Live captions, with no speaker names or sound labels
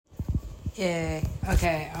Yay.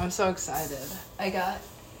 Okay, I'm so excited. I got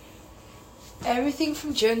everything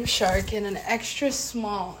from Gymshark in an extra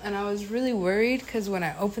small, and I was really worried because when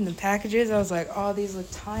I opened the packages, I was like, oh, these look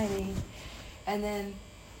tiny. And then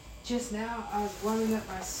just now, I was warming up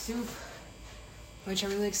my soup, which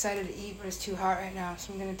I'm really excited to eat, but it's too hot right now,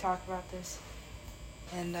 so I'm going to talk about this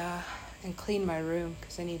and clean my room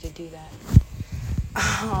because I need to do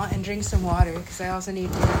that. And drink some water because I also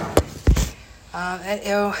need to.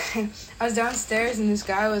 I was downstairs and this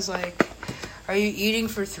guy was like, are you eating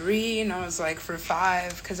for 3? And I was like, for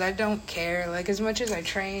 5, because I don't care. Like, as much as I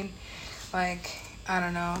train, like, I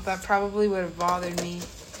don't know, that probably would have bothered me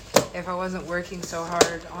if I wasn't working so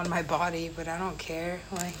hard on my body, but I don't care.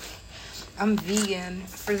 Like, I'm vegan.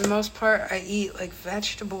 For the most part, I eat, like,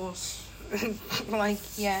 vegetables. Like,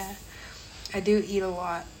 yeah, I do eat a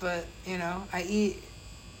lot, but, you know, I eat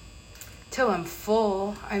till I'm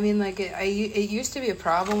full. I mean, like, it used to be a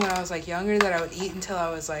problem when I was, like, younger that I would eat until I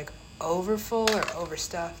was, like, over full or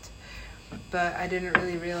overstuffed. But I didn't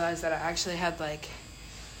really realize that I actually had, like,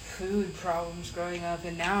 food problems growing up.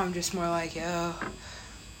 And now I'm just more like, yo,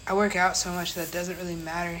 I work out so much that it doesn't really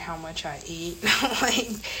matter how much I eat. Like,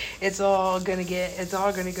 it's all gonna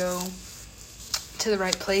go to the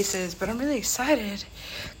right places. But I'm really excited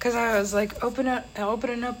because I was like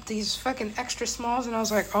opening up these fucking extra smalls, and I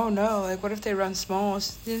was like, oh no, like, what if they run small?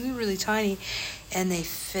 They're really tiny, and they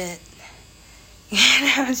fit.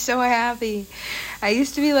 And I was so happy. I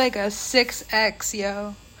used to be like a 6X,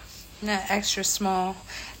 yo, not extra small.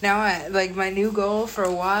 Now I like my new goal for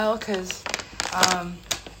a while because I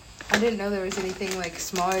didn't know there was anything like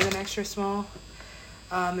smaller than extra small.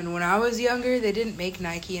 And when I was younger, they didn't make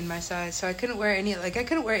Nike in my size, so I couldn't wear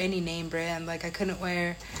any name brand. Like, what couldn't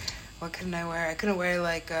I wear? I couldn't wear,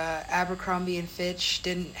 like, Abercrombie and Fitch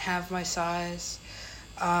didn't have my size.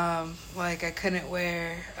 Like, I couldn't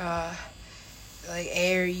wear, like,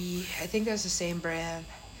 Aerie. I think that's the same brand.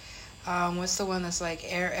 What's the one that's, like,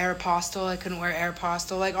 Aeropostale? I couldn't wear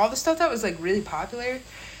Aeropostale. Like, all the stuff that was, like, really popular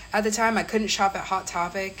at the time, I couldn't shop at Hot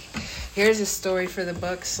Topic. Here's a story for the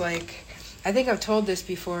books, like, I think I've told this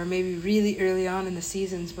before, maybe really early on in the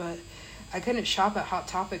seasons, but I couldn't shop at Hot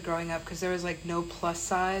Topic growing up because there was, like, no plus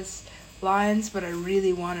size lines, but I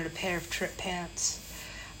really wanted a pair of Trip pants.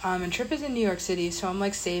 And Trip is in New York City, so I'm,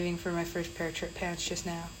 like, saving for my first pair of Trip pants just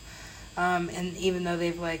now. And even though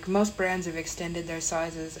they've, like, most brands have extended their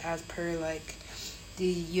sizes as per, like, the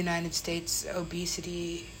United States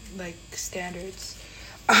obesity, like, standards.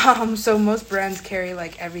 So most brands carry,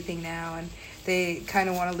 like, everything now, and they kind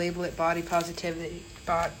of want to label it body positivity,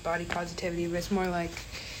 but it's more like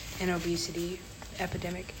an obesity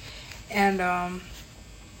epidemic. And,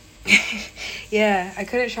 yeah, I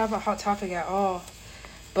couldn't shop at Hot Topic at all,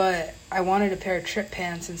 but I wanted a pair of Trip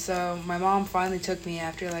pants, and so my mom finally took me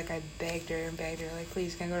after, like, I begged her, like,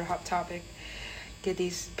 please, can I go to Hot Topic, get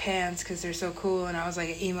these pants, because they're so cool, and I was, like,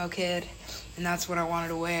 an emo kid, and that's what I wanted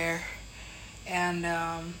to wear. And,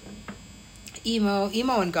 emo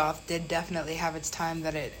and goth did definitely have its time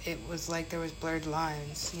that it was like there was blurred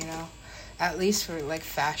lines, you know, at least for, like,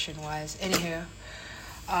 fashion wise. Anywho,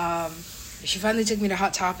 she finally took me to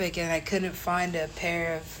Hot Topic, and I couldn't find a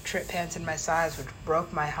pair of Trip pants in my size, which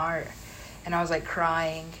broke my heart, and I was, like,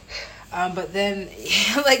 crying. But then,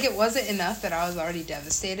 like, it wasn't enough that I was already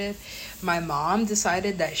devastated. My mom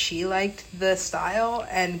decided that she liked the style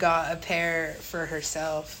and got a pair for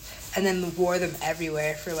herself, and then wore them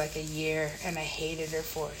everywhere for, like, a year, and I hated her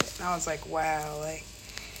for it. And I was like, wow, like,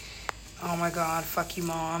 oh my god, fuck you,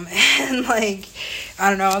 Mom. And, like, I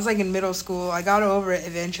don't know, I was, like, in middle school. I got over it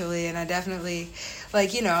eventually, and I definitely,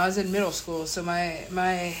 like, you know, I was in middle school, so my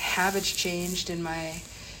habits changed, and my,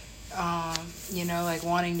 you know, like,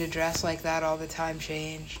 wanting to dress like that all the time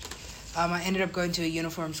changed. I ended up going to a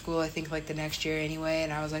uniform school, I think, like, the next year anyway,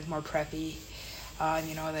 and I was, like, more preppy.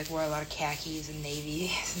 You know, like, wore a lot of khakis and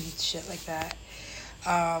navies and shit like that.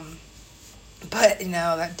 But, you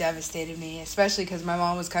know, that devastated me, especially because my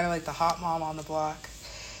mom was kind of like the hot mom on the block.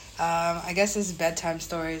 I guess this is bedtime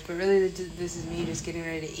stories, but really this is me just getting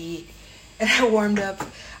ready to eat. And I warmed up.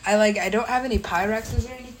 I don't have any Pyrexes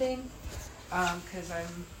or anything, because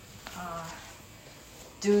I'm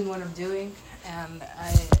doing what I'm doing, and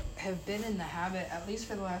I have been in the habit, at least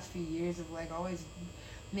for the last few years, of, like, always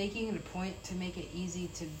making it a point to make it easy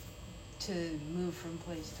to move from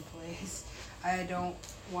place to place. I don't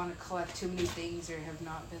want to collect too many things, or have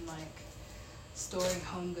not been, like, storing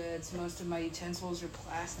home goods. Most of my utensils are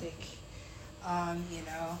plastic. You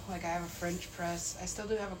know, like, I have a French press. I still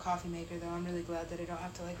do have a coffee maker, though. I'm really glad that I don't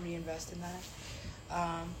have to, like, reinvest in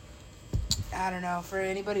that. I don't know, for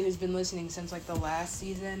anybody who's been listening since like the last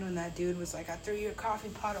season when that dude was like, I threw your coffee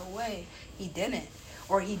pot away. He didn't.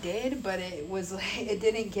 Or he did, but it was like, it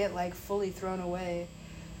didn't get like fully thrown away.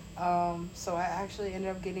 So I actually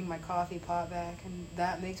ended up getting my coffee pot back, and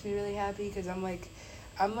that makes me really happy because I'm like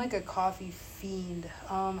a coffee fiend.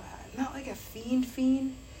 Not like a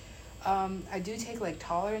fiend. I do take like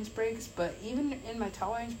tolerance breaks, but even in my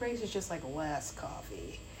tolerance breaks, it's just like less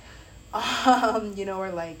coffee.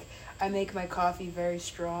 Or like I make my coffee very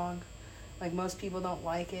strong. Like most people don't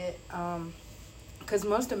like it. Because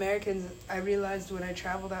most Americans, I realized when I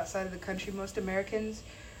traveled outside of the country, most Americans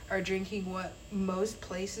are drinking what most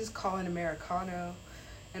places call an Americano.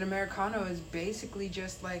 An Americano is basically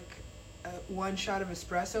just like one shot of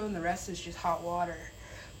espresso and the rest is just hot water.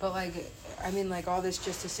 But all this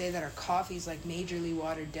just to say that our coffee's like majorly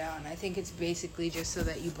watered down. I think it's basically just so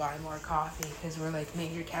that you buy more coffee because we're like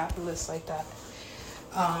major capitalists like that.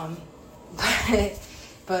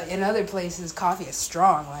 But in other places, coffee is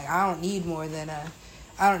strong. Like I don't need more than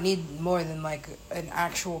like an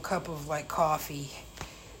actual cup of like coffee.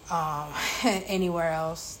 Anywhere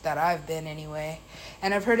else that I've been anyway.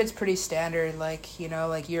 And I've heard it's pretty standard, like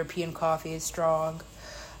European coffee is strong.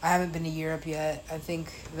 I haven't been to Europe yet. I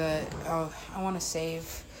think that I want to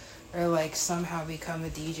save or like somehow become a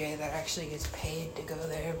DJ that actually gets paid to go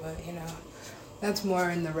there, but that's more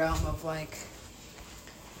in the realm of like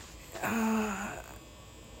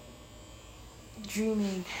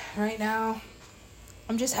dreaming. Right now,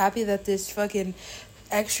 I'm just happy that this fucking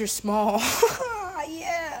extra small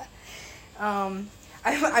yeah.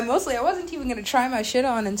 I wasn't even gonna try my shit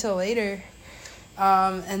on until later.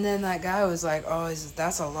 And then that guy was like, "Oh,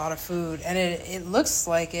 that's a lot of food," and it looks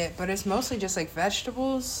like it, but it's mostly just like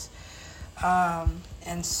vegetables,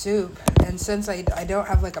 and soup. And since I don't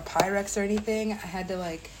have like a Pyrex or anything, I had to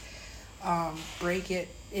like break it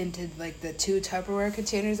into like the 2 Tupperware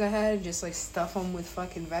containers I had and just like stuff them with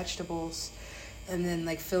fucking vegetables. And then,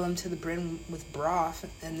 like, fill them to the brim with broth.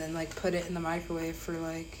 And then, like, put it in the microwave for,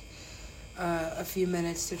 like, a few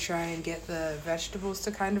minutes to try and get the vegetables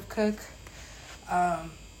to kind of cook. But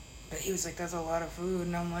he was like, that's a lot of food.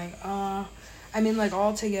 And I'm like, like,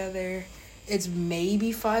 all together, it's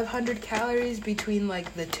maybe 500 calories between,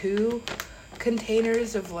 like, the 2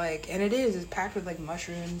 containers of, like... And it's packed with, like,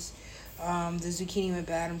 mushrooms. The zucchini went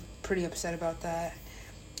bad. I'm pretty upset about that.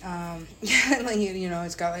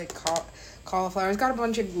 It's got, like, cauliflower. It's got a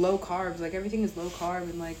bunch of low carbs. Like, everything is low carb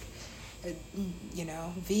and, like,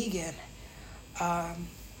 vegan.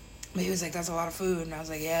 But he was like, that's a lot of food. And I was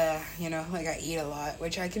like, yeah, like, I eat a lot.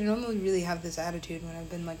 Which I can only really have this attitude when I've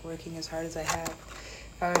been, like, working as hard as I have.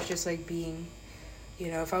 If I was just, like, being,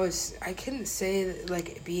 I couldn't say,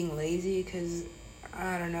 like, being lazy because,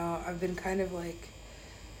 I don't know, I've been kind of, like,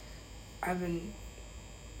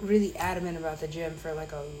 really adamant about the gym for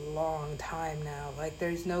like a long time now. Like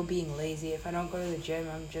there's no being lazy. If I don't go to the gym,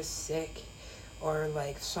 I'm just sick, or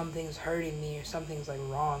like something's hurting me or something's like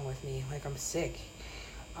wrong with me, like I'm sick.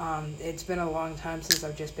 It's been a long time since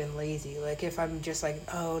I've just been lazy. Like if I'm just like,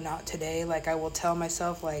 oh, not today, like I will tell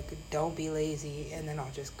myself like, don't be lazy, and then I'll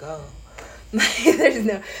just go.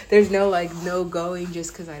 there's no like no going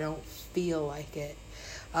just because I don't feel like it.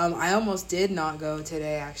 I almost did not go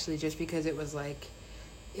today actually, just because it was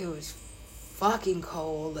fucking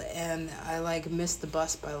cold and I like missed the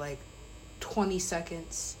bus by like 20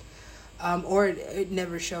 seconds. Or it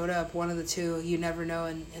never showed up, one of the two. You never know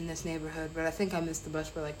in this neighborhood, but I think I missed the bus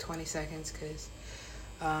by like 20 seconds because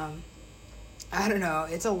I don't know,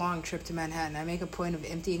 it's a long trip to Manhattan. I make a point of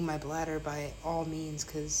emptying my bladder by all means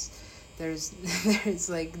because there's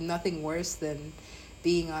like nothing worse than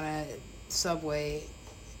being on a subway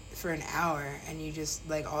for an hour and you just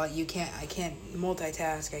like I can't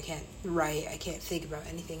multitask, I can't write, I can't think about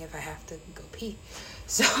anything if I have to go pee.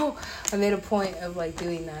 So I made a point of like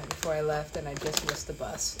doing that before I left, and I just missed the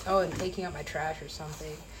bus. Oh, and taking out my trash or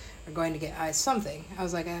something, or going to get ice, something. I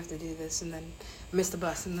was like, I have to do this, and then I missed the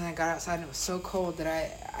bus, and then I got outside and it was so cold that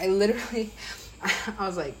I literally I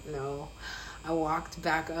was like, no. I walked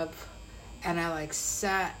back up and I like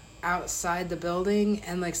sat outside the building,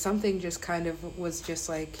 and like something just kind of was just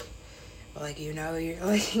like you're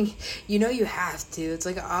like you have to, it's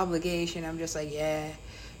like an obligation. I'm just like, yeah,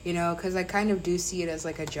 because I kind of do see it as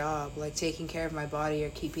like a job, like taking care of my body or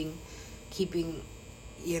keeping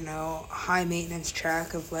high maintenance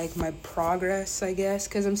track of like my progress, I guess,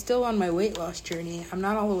 because I'm still on my weight loss journey. I'm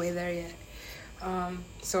not all the way there yet.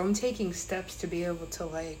 So I'm taking steps to be able to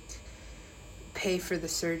like pay for the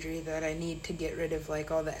surgery that I need to get rid of like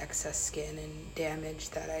all the excess skin and damage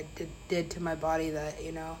that I did to my body that,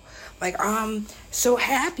 you know, like I'm so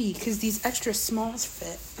happy because these extra smalls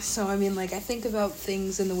fit. So I mean, like I think about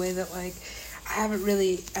things in the way that like I haven't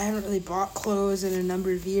really bought clothes in a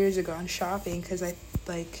number of years or gone shopping because I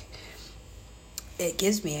like it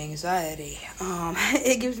gives me anxiety.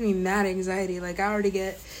 It gives me mad anxiety. Like I already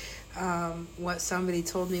get what somebody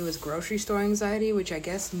told me was grocery store anxiety, which I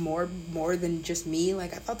guess more than just me.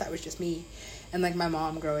 Like I thought that was just me. And like my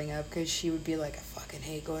mom growing up, because she would be like, I fucking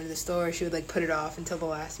hate going to the store. She would like put it off until the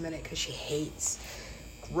last minute because she hates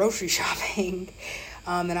grocery shopping.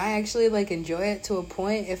 And I actually like enjoy it to a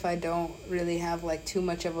point if I don't really have like too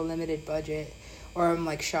much of a limited budget, or I'm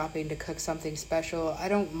like shopping to cook something special. I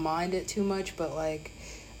don't mind it too much, but like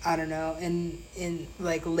I don't know, in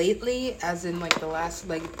like lately, as in like the last,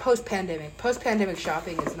 like post-pandemic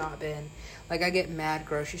shopping has not been, like I get mad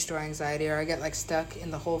grocery store anxiety, or I get like stuck in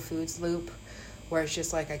the Whole Foods loop, where it's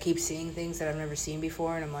just like I keep seeing things that I've never seen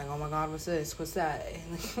before, and I'm like, oh my god, what's this, what's that,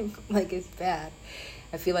 and like it's bad.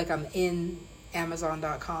 I feel like I'm in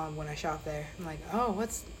Amazon.com when I shop there. I'm like,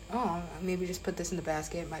 maybe just put this in the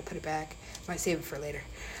basket, might put it back, might save it for later.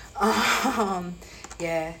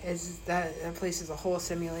 Yeah, that place is a whole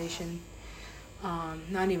simulation.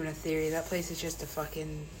 Not even a theory. That place is just a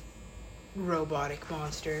fucking robotic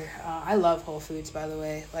monster. I love Whole Foods, by the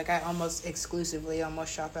way. Like I almost exclusively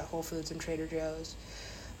shop at Whole Foods and Trader Joe's.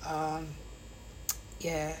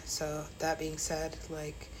 Yeah, so that being said,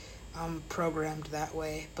 like I'm programmed that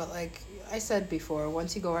way. But like I said before,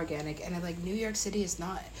 once you go organic, and like New York City is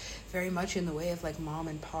not very much in the way of like mom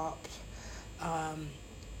and pop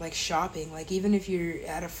like shopping. Like even if you're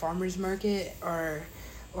at a farmer's market,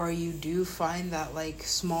 or you do find that like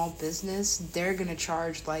small business, they're gonna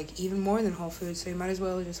charge like even more than Whole Foods. So you might as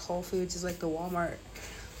well just, Whole Foods is like the Walmart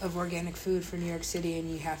of organic food for New York City, and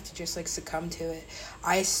you have to just like succumb to it.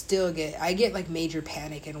 I get like major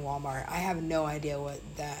panic in Walmart. I have no idea what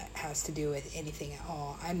that has to do with anything at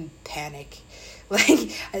all. I'm panic.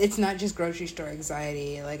 Like it's not just grocery store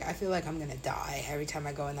anxiety. Like I feel like I'm gonna die every time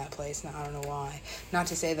I go in that place, and I don't know why. Not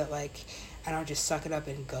to say that like I don't just suck it up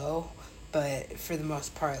and go, but for the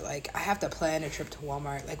most part, like I have to plan a trip to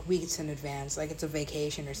Walmart like weeks in advance, like it's a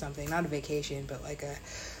vacation or something. Not a vacation, but like a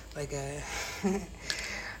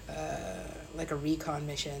like a recon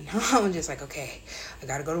mission. I'm just like, okay, I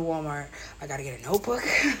gotta go to Walmart. I gotta get a notebook.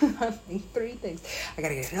 3 things. I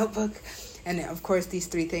gotta get a notebook. And of course, these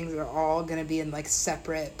 3 things are all gonna be in like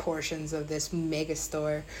separate portions of this mega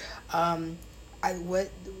store. I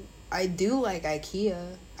do like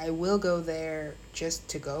IKEA. I will go there just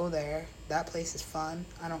to go there. That place is fun.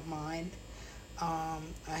 I don't mind. I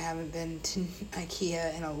haven't been to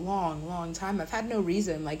IKEA in a long time. I've had no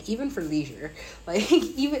reason, like, even for leisure. Like,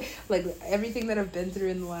 even, like, everything that I've been through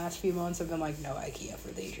in the last few months, I've been like, no IKEA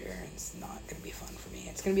for leisure. It's not going to be fun for me.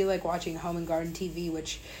 It's going to be like watching Home and Garden TV,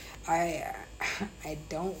 which I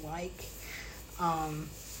don't like,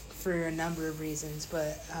 for a number of reasons.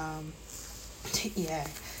 But, yeah.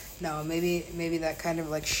 No, maybe that kind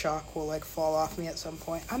of like shock will like fall off me at some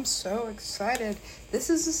point. I'm so excited.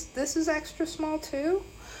 This is extra small too.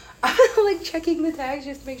 I'm like checking the tags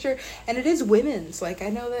just to make sure, and it is women's. Like I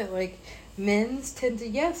know that like men's tend to,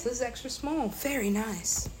 yes, this is extra small. Very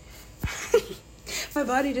nice. My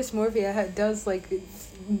body dysmorphia does like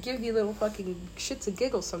give you little fucking shits and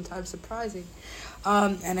giggles sometimes, surprising.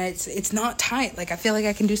 And it's not tight. Like I feel like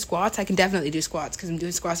I can do squats. I can definitely do squats because I'm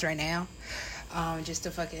doing squats right now. Just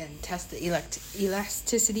to fucking test the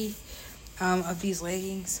elasticity of these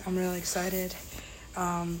leggings. I'm really excited.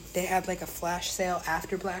 They had like a flash sale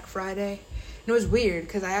after Black Friday. And it was weird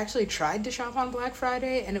because I actually tried to shop on Black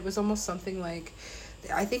Friday, and it was almost something like,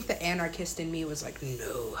 I think the anarchist in me was like,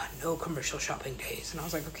 no commercial shopping days. And I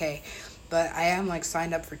was like, okay. But I am like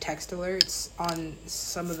signed up for text alerts on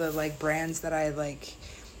some of the like brands that I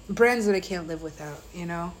can't live without, you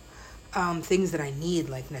know? Things that I need,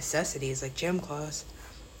 like necessities, like gym clothes.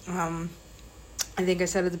 I think I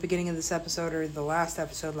said at the beginning of this episode or the last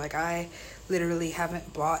episode, like I literally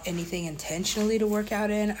haven't bought anything intentionally to work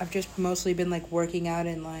out in. I've just mostly been like working out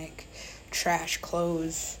in like trash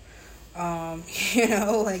clothes, you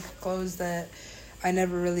know, like clothes that I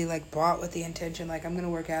never really like bought with the intention, like I'm gonna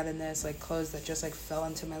work out in this, like clothes that just like fell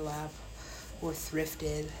into my lap or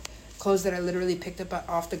thrifted. Clothes that I literally picked up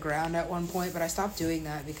off the ground at one point, but I stopped doing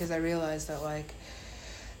that because I realized that like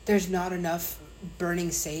there's not enough burning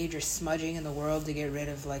sage or smudging in the world to get rid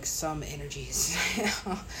of like some energies.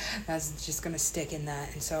 That's just gonna stick in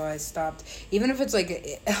that. And so I stopped, even if it's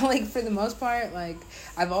like like for the most part, like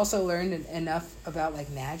I've also learned enough about like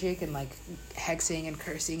magic and like hexing and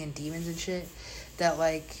cursing and demons and shit that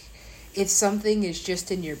like if something is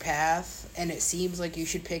just in your path and it seems like you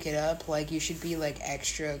should pick it up, like you should be like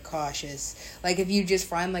extra cautious. Like if you just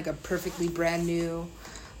find like a perfectly brand new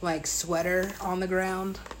like sweater on the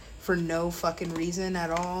ground for no fucking reason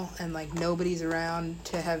at all, and like nobody's around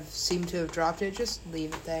to have seemed to have dropped it, just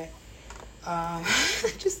leave it there.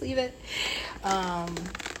 Just leave it.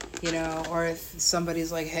 You know, or if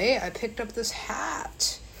somebody's like, hey, I picked up this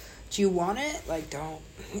hat, do you want it? Like, don't.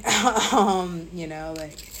 You know,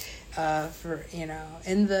 like for, you know,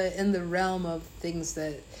 in the realm of things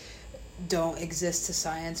that don't exist to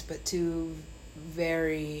science but to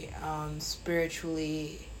very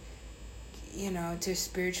spiritually, you know, to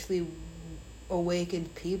spiritually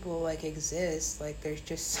awakened people like exist. Like there's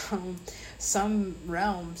just some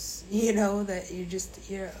realms, you know, that you just,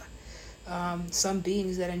 you know, some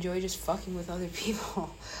beings that enjoy just fucking with other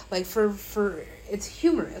people. Like for it's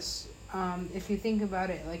humorous if you think about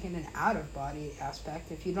it like in an out of body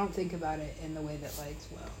aspect. If you don't think about it in the way that like,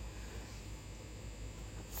 well,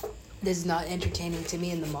 this is not entertaining to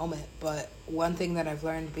me in the moment, but one thing that I've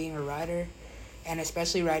learned being a writer, and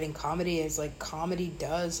especially writing comedy, is like comedy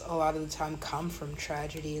does a lot of the time come from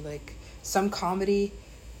tragedy. Like some comedy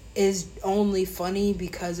is only funny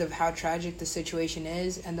because of how tragic the situation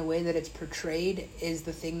is, and the way that it's portrayed is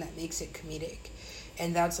the thing that makes it comedic.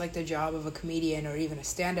 And that's like the job of a comedian or even a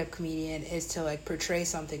stand-up comedian, is to like portray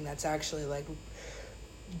something that's actually like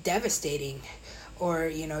devastating, or,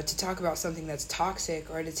 you know, to talk about something that's toxic,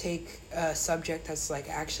 or to take a subject that's like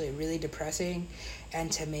actually really depressing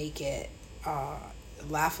and to make it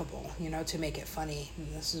laughable, you know, to make it funny.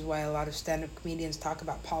 And this is why a lot of stand-up comedians talk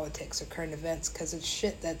about politics or current events, because it's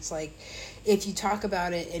shit that's like, if you talk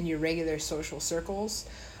about it in your regular social circles,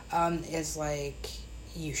 is like,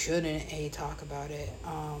 you shouldn't talk about it.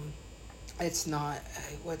 It's not,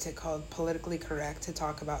 what's it called, politically correct to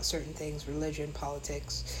talk about certain things, religion,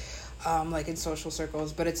 politics, like in social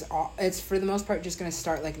circles, but it's for the most part just going to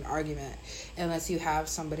start like an argument, unless you have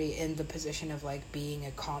somebody in the position of like being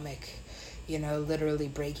a comic, you know, literally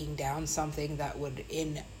breaking down something that would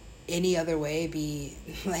in any other way be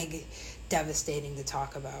like devastating to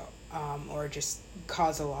talk about, or just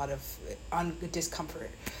cause a lot of discomfort.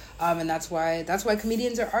 And that's why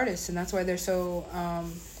comedians are artists, and that's why they're so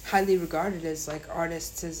highly regarded as like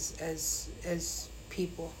artists, as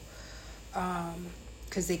people,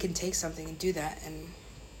 because they can take something and do that, and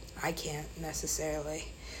I can't necessarily.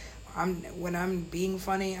 When I'm being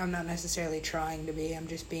funny, I'm not necessarily trying to be. I'm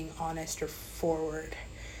just being honest or forward.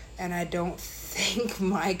 And I don't think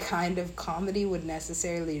my kind of comedy would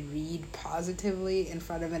necessarily read positively in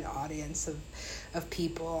front of an audience of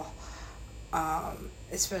people,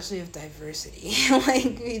 especially of diversity.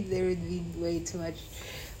 Like, there would be way too much,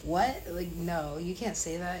 what? Like, no, you can't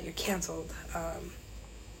say that. You're canceled.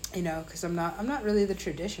 You know, because I'm not really the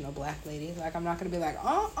traditional black lady. Like, I'm not going to be like,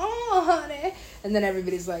 oh, honey. And then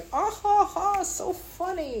everybody's like, oh, ha, ha, so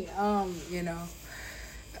funny. You know,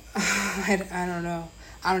 I don't know.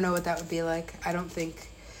 I don't know what that would be like. I don't think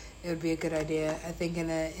it would be a good idea. I think in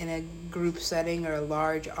a group setting or a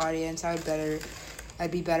large audience,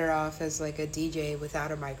 I'd be better off as like a DJ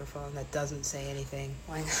without a microphone that doesn't say anything.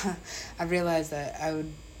 Like, I realized that I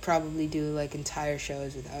would probably do like entire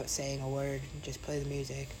shows without saying a word and just play the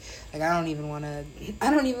music. Like, I don't even want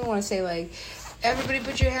to say like, everybody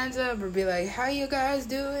put your hands up, or be like, how you guys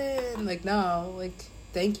doing? Like, no, like,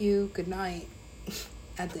 thank you, good night.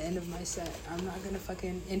 At the end of my set, I'm not gonna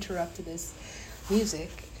fucking interrupt this music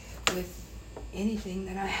with anything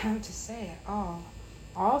that I have to say at all.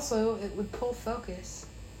 Also, it would pull focus.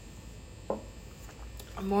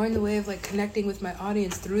 I'm more in the way of like connecting with my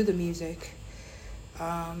audience through the music,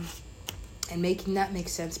 and making that make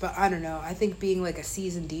sense. But I don't know. I think being like a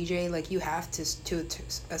seasoned DJ, like, you have to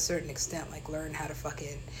a certain extent, like, learn how to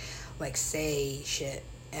fucking like say shit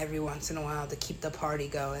every once in a while to keep the party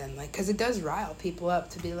going, like, because it does rile people up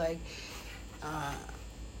to be like, I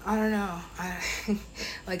don't know,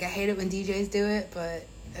 like, I hate it when DJs do it, but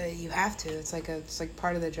you have to. It's like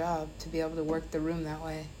part of the job to be able to work the room that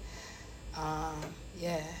way.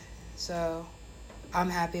 Yeah, so I'm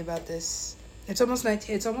happy about this. It's almost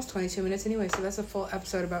 22 minutes anyway, so that's a full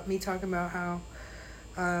episode about me talking about how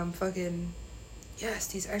fucking, yes,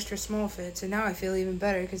 these extra small fits. And now I feel even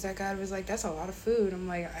better, because that guy was like, that's a lot of food. I'm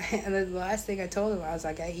like, and the last thing I told him, I was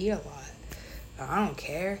like, I eat a lot. I don't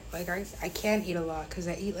care. Like, I can't eat a lot because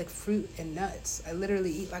I eat like fruit and nuts. I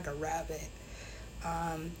literally eat like a rabbit.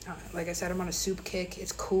 Like I said, I'm on a soup kick.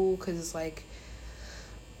 It's cool because it's like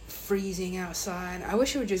freezing outside. I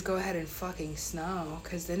wish it would just go ahead and fucking snow,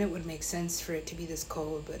 because then it would make sense for it to be this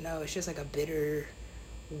cold. But no, it's just like a bitter,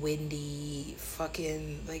 windy,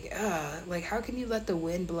 fucking like how can you let the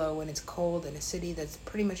wind blow when it's cold in a city that's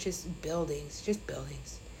pretty much just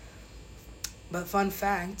buildings. But fun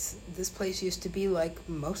fact, this place used to be like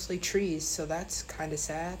mostly trees, so that's kind of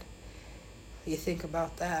sad. You think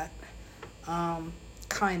about that.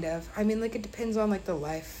 Kind of. I mean, like, it depends on like the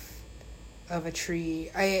life of a tree.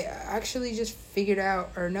 I actually just figured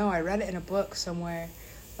out, or no, I read it in a book somewhere,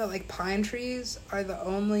 that like pine trees are the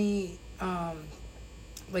only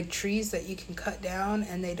like trees that you can cut down,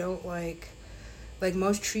 and they don't like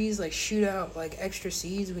most trees like shoot out like extra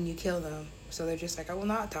seeds when you kill them. So they're just like, I will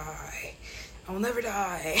not die. I will never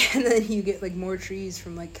die. And then you get like more trees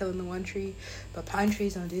from like killing the one tree. But pine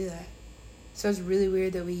trees don't do that. So it's really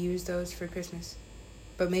weird that we use those for Christmas.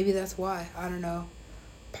 But maybe that's why. I don't know.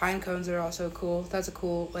 Pine cones are also cool. That's a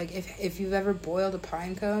cool, like, if you've ever boiled a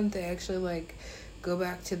pine cone, they actually like go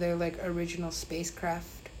back to their like original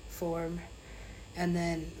spacecraft form and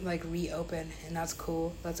then like reopen, and that's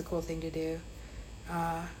cool. That's a cool thing to do.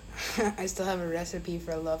 I still have a recipe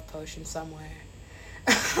for a love potion somewhere.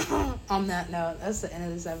 On that note, that's the end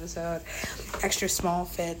of this episode. Extra small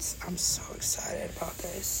fits. I'm so excited about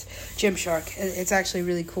this. Gymshark. It's actually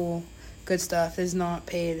really cool. Good stuff. It's not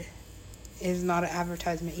paid. It's not an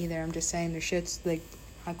advertisement either. I'm just saying their shit's like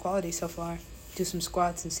high quality so far. Do some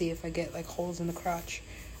squats and see if I get like holes in the crotch.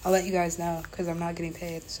 I'll let you guys know because I'm not getting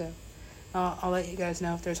paid. So I'll let you guys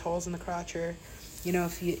know if there's holes in the crotch, or you know,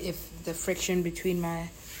 if the friction between my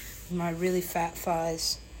really fat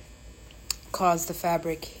thighs cause the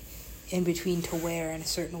fabric in between to wear in a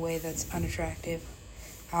certain way that's unattractive.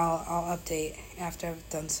 I'll update after I've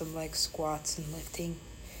done some like squats and lifting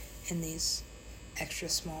in these extra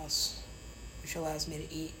smalls, which allows me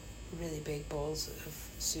to eat really big bowls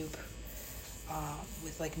of soup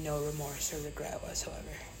with like no remorse or regret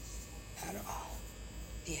whatsoever at all.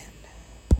 The end.